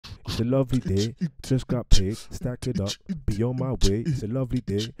a lovely day. Just got paid, stack it up, be on my way. It's a lovely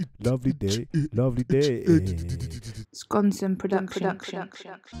day, lovely day, lovely day. Skonsontv production.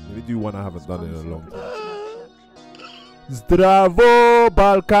 We do one I haven't done in a long time. Zdravo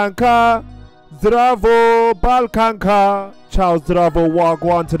Balkanka, Zdravo Balkanka. Ciao, Zdravo,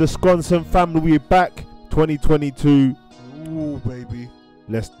 wagwan to the Skonsontv family. We're back, 2022. Ooh, baby.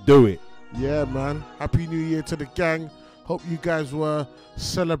 Let's do it. Yeah, man. Happy New Year to the gang. Hope you guys were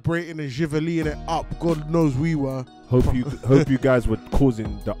celebrating and jivaling it up. God knows we were. Hope you guys were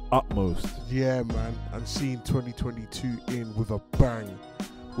causing the utmost. Yeah, man. And seeing 2022 in with a bang.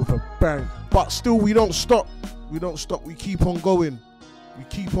 With a bang. But still, we don't stop. We don't stop. We keep on going. We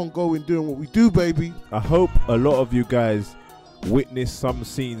keep on going, doing what we do, baby. I hope a lot of you guys witnessed some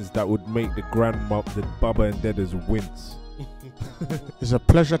scenes that would make the grandma, the Baba and Dedas wince. It's a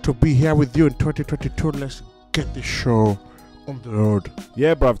pleasure to be here with you in 2022. Let's get this show on the road.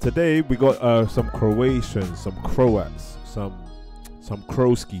 Yeah, bruv. Today we got some Croatians, some Croats, some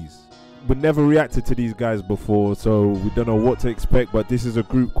Kroskis. We never reacted to these guys before, so we don't know what to expect. But this is a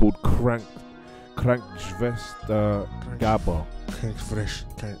group called Krankšvester Gaber.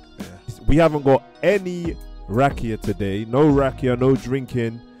 Krankšvester. Yeah. We haven't got any REAKCIJA today. No REAKCIJA, no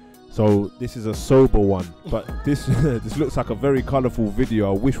drinking. So this is a sober one. But this this looks like a very colourful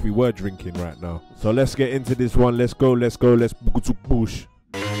video. I wish we were drinking right now. So let's get into this one. Let's go. Let's bush.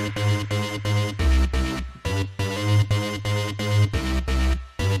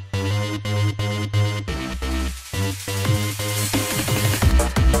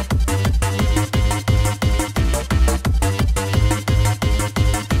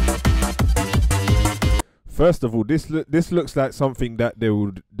 First of all, this looks like something that they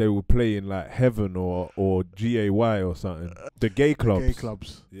would play in like Heaven or GAY or something. The gay clubs. Gay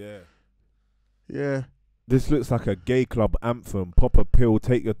clubs. Yeah. Yeah. This looks like a gay club anthem. Pop a pill,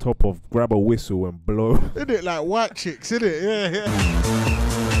 take your top off, grab a whistle and blow. Isn't it like white chicks, isn't it? Yeah, yeah.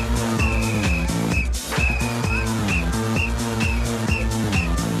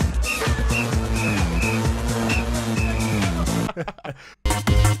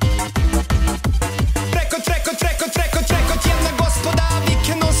 Treko tjedna gospoda,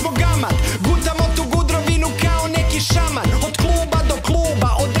 vikendom smo gaman. Gutamo tu gudrovinu kao neki šaman. Od kluba do kluba,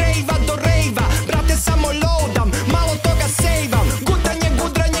 od rejva do rejva. Brate, samo loadam, malo toga sejvam. Gutanje,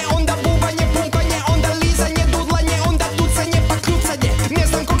 gudraње, onda bubanje, pumpanje. Onda lizanje, dudlanje, onda tucanje pa kljucanje. Ne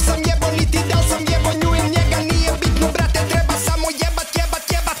znam kog sam jebo, niti dal sam jebo nju ili njega. Nije bitno, brate, treba samo jebat.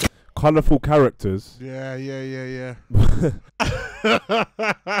 Colourful characters. Yeah.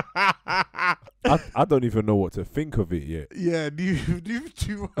 I don't even know what to think of it yet. Yeah, you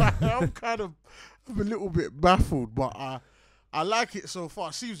too. I'm a little bit baffled, but I like it so far.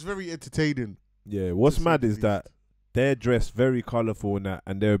 It seems very entertaining. Yeah, what's mad is that they're dressed very colourful and that,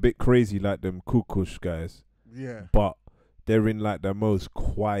 and they're a bit crazy like them kukush guys. Yeah. But they're in like the most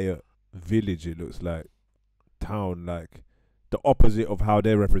quiet village, it looks like. Town, like the opposite of how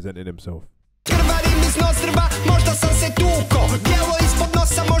they're representing themselves. Krvarim iz nozdrva, možda sam se tuko. Djelo ispod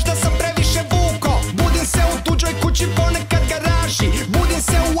nosa, možda sam previše vuko. Budim se u tuđoj kući, ponekad garaži. Budim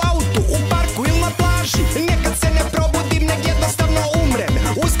se u autu, u parku ili na plaži. Nekad se ne probudim, nek jednostavno umrem.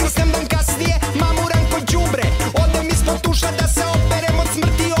 Uskrsnem dan kasnije, mamuran ko đubre. Odem ispod tuša da se operem od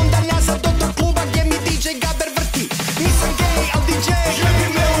smrti. Onda nazad do tog kluba gdje mi DJ Gaber vrti. Nisam gej, al DJ jebi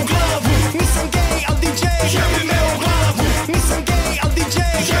me u glavu. Nisam gej, al DJ jebi me u glavu. Nisam gej, al DJ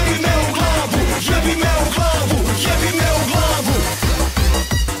jebi me u glavu. Jebi me u glavu, jebi me u glavu.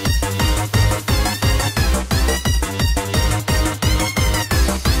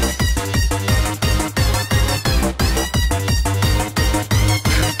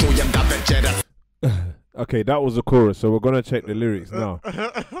 Okay, that was the chorus, so we're gonna check the lyrics now.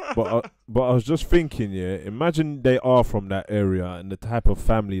 But I was just thinking, yeah, imagine they are from that area and the type of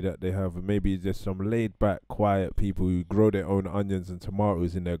family that they have. Maybe just some laid back, quiet people who grow their own onions and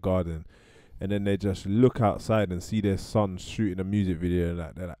tomatoes in their garden. And then they just look outside and see their son shooting a music video,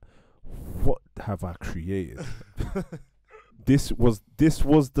 and they're like, "What have I created?" This was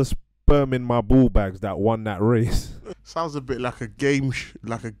the sperm in my ball bags that won that race. Sounds a bit like a game,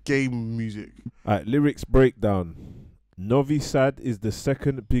 music. Alright, lyrics breakdown. Novi Sad is the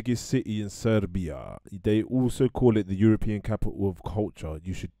second biggest city in Serbia. They also call it the European capital of culture.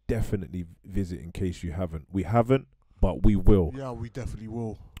 You should definitely visit in case you haven't. We haven't, but we will. Yeah, we definitely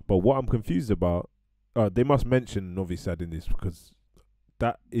will. But what I'm confused about, they must mention Novi Sad in this because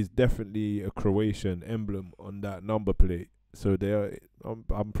that is definitely a Croatian emblem on that number plate. So they are.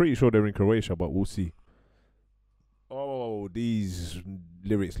 I'm pretty sure they're in Croatia, but we'll see. Oh, these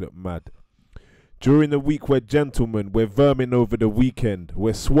lyrics look mad. During the week we're gentlemen, we're vermin over the weekend.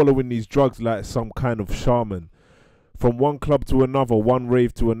 We're swallowing these drugs like some kind of shaman. From one club to another, one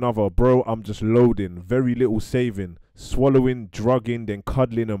rave to another. Bro, I'm just loading, very little saving. Swallowing, drugging, then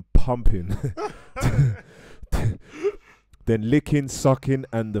cuddling and pumping. Then licking, sucking,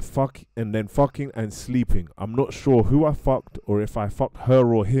 and then fucking and sleeping. I'm not sure who I fucked or if I fucked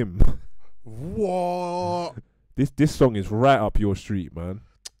her or him. What? This song is right up your street, man.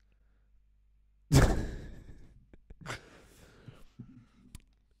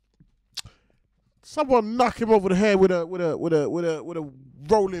 Someone knock him over the head with a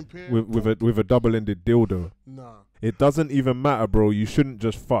rolling pin. With a double-ended dildo. Nah. It doesn't even matter, bro. You shouldn't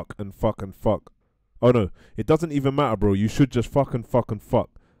just fuck and fuck and fuck. Oh no, it doesn't even matter, bro. You should just fuck and fuck and fuck.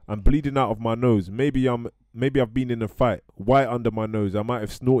 I'm bleeding out of my nose. Maybe I've been in a fight. White under my nose. I might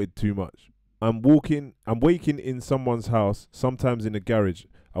have snorted too much. I'm waking in someone's house, sometimes in a garage.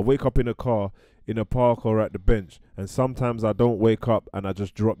 I wake up in a car, in a park or at the bench, and sometimes I don't wake up and I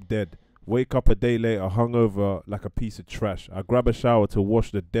just drop dead. Wake up a day later, hungover like a piece of trash. I grab a shower to wash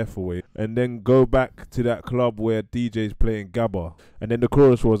the death away, and then go back to that club where DJ's playing Gaber. And then the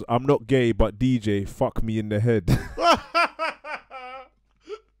chorus was, I'm not gay, but DJ, fuck me in the head.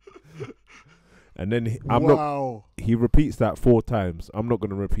 And then he repeats that 4 times. I'm not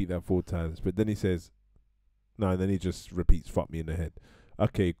going to repeat that 4 times. But then he says, no, and then he just repeats, fuck me in the head.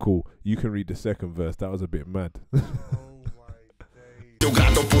 Okay, cool. You can read the second verse. That was a bit mad. U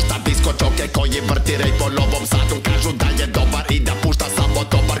gradu pušta disko čoke koji vrtiraj po Novom Sadu. Kažu da je dobar i da pušta samo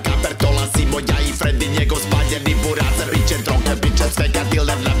dobar Gaber. Dolazimo ja i Freddy, njegov spaljeni burazer. Biće droge, biće svega,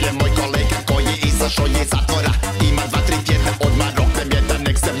 dealer nam je moj kolega koji izašao iz zatvora. Ima 2-3 tjedna, odmah roknem jedan.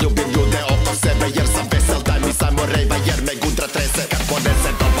 Nek se ljubim ljude oko sebe jer sam vesel. Daj mi samo rejva jer me gudra trese. Kad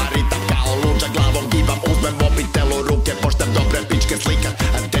ponese dobar ritam kao luđa glavom givam. Uzmem mobitel u ruke, poštem dobre pičke slikat.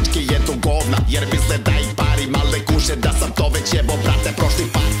 Dečki je tu govna jer misle da ih pari. Male kuše da sam to već jebo, brate, prošli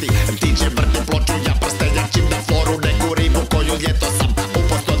parti. DJ vrti ploču, ja prstenjačim na floru. Neku ribu koju ljeto sam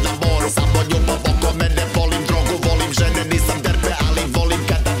uposto na moru. Samo ljubav oko mene, volim drogu, volim žene. Nisam derbe, ali volim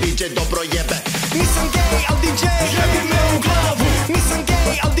kada DJ dobro jebe. Nisam gej, al DJ jebi me u glavu. Nisam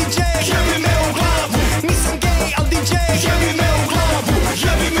gej, al DJ jebi me u glavu. Nisam gej, al DJ jebi me u glavu.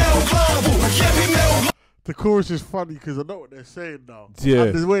 Jebi me u glavu, jebi me u glavu. The chorus is funny because I know what they're saying now. Yeah.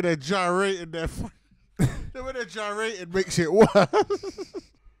 And the way they're gyrating, the way they're gyrating makes it worse.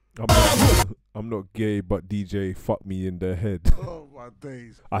 I'm not gay, but DJ, fuck me in the head. Oh my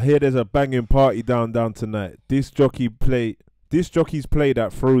days. I hear there's a banging party down tonight. Disc jockeys play that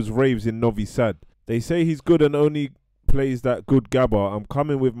throws raves in Novi Sad. They say he's good and only plays that good Gaber. I'm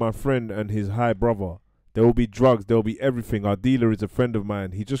coming with my friend and his high brother. There will be drugs, there will be everything. Our dealer is a friend of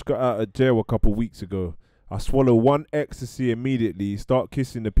mine. He just got out of jail a couple weeks ago. I swallow 1 ecstasy immediately, start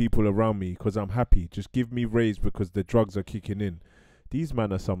kissing the people around me because I'm happy. Just give me raves because the drugs are kicking in. These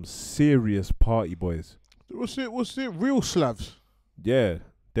men are some serious party boys. What's it? Real Slavs. Yeah,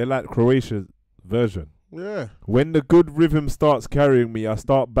 they're like Croatia's version. Yeah. When the good rhythm starts carrying me, I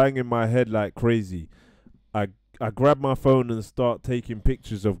start banging my head like crazy. I grab my phone and start taking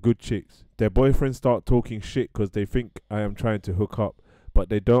pictures of good chicks. Their boyfriends start talking shit because they think I am trying to hook up. But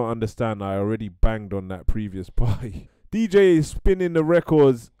they don't understand I already banged on that previous party. DJ is spinning the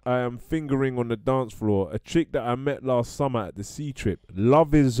records I am fingering on the dance floor. A chick that I met last summer at the sea trip.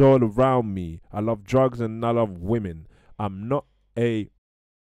 Love is all around me. I love drugs and I love women. I'm not a...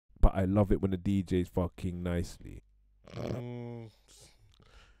 But I love it when the DJ's fucking nicely.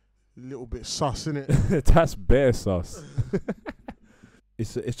 Little bit sus, innit? That's bare sus.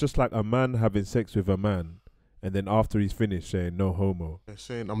 It's just like a man having sex with a man. And then after he's finished saying no homo. They're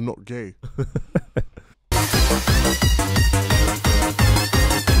saying I'm not gay.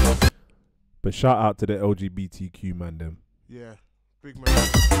 But shout out to the LGBTQ man them. Yeah, big man.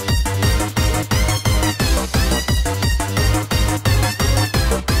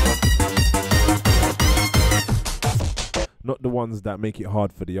 Not the ones that make it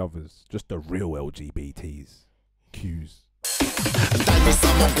hard for the others. Just the real LGBTs. Qs. Daj mi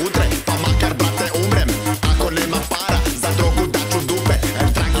samo gudre, pa makar brate umrem. Ako nema para, za drogu daću dupe.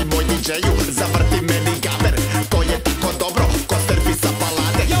 Dragi moj DJ-u, zavrti meni Gaber. To je tako dobro, ko surfi sa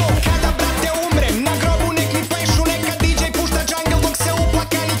palade. Yo, kada brate umrem, na grobu nek mi plešu. Neka DJ pušta jungle dok se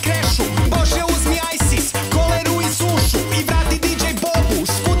uplakani krešu. Bože uzmi ISIS, koleru i sušu. I vrati DJ Bobu,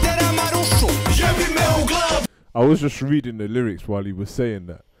 skutera marušu. Jebi me u glavu. I was just reading the lyrics while he was saying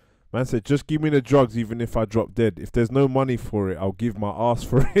that. Man said, just give me the drugs even if I drop dead. If there's no money for it, I'll give my ass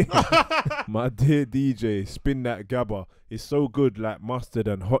for it. My dear DJ, spin that Gaber. It's so good like mustard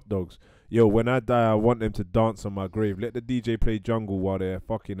and hot dogs. Yo, when I die, I want them to dance on my grave. Let the DJ play jungle while they're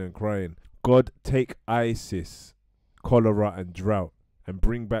fucking and crying. God take ISIS, cholera and drought, and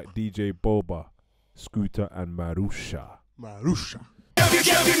bring back DJ Boba, Scooter and Marusha. Marusha.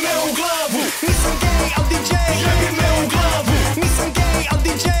 Jebi me u glavu, nisam gej, al DJ jebi me u glavu, nisam gej, al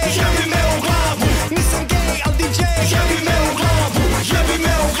DJ jebi me u glavu, nisam gej, al DJ jebi me u glavu, jebi me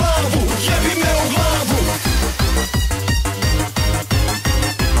u glavu, jebi me u glavu.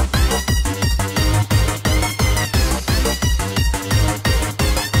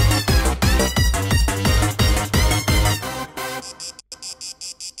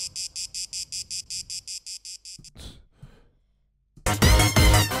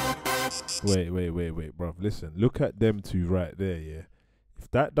 Wait, bruv. Listen, look at them two right there, yeah?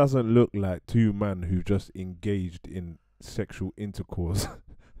 If that doesn't look like two men who just engaged in sexual intercourse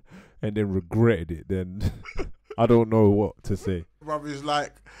and then regretted it, then I don't know what to say. Bruv, it's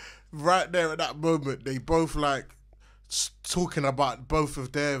like, right there at that moment, they both like talking about both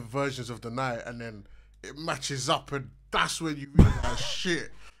of their versions of the night, and then it matches up, and that's when you realize,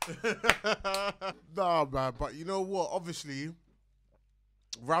 shit. Nah, man, but you know what? Obviously,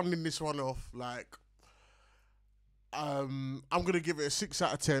 rounding this one off, like, I'm gonna give it a 6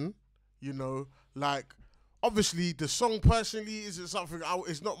 out of 10. You know, like, obviously the song personally isn't something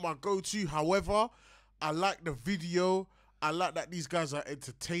it's not my go-to. However, I like the video. I like that these guys are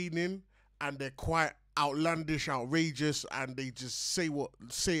entertaining and they're quite outlandish, outrageous, and they just say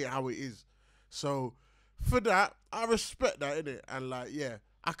it how it is. So for that, I respect that, innit? And like, yeah,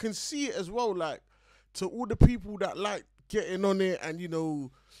 I can see it as well. Like, to all the people that like getting on it and, you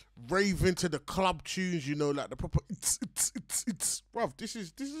know, raving to the club tunes, you know, like the proper it's. Bruv, this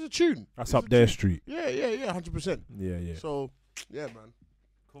is a tune. That's up their street. Yeah, 100%. Yeah. So, yeah, man.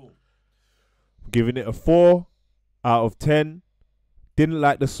 Cool. Giving it a 4 out of 10. Didn't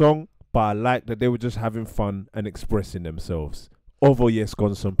like the song, but I liked that they were just having fun and expressing themselves. Over Yes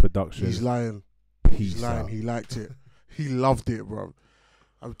Gonson Productions. He's lying. Peace He's lying. out. He liked it. He loved it, bro.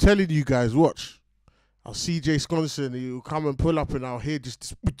 I'm telling you guys, watch. I'll see Jay Skonson. He'll come and pull up, and I'll hear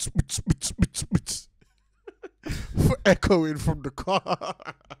just this echoing from the car.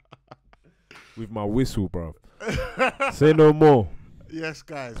 With my whistle, bro. Say no more. Yes,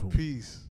 guys. Cool. Peace.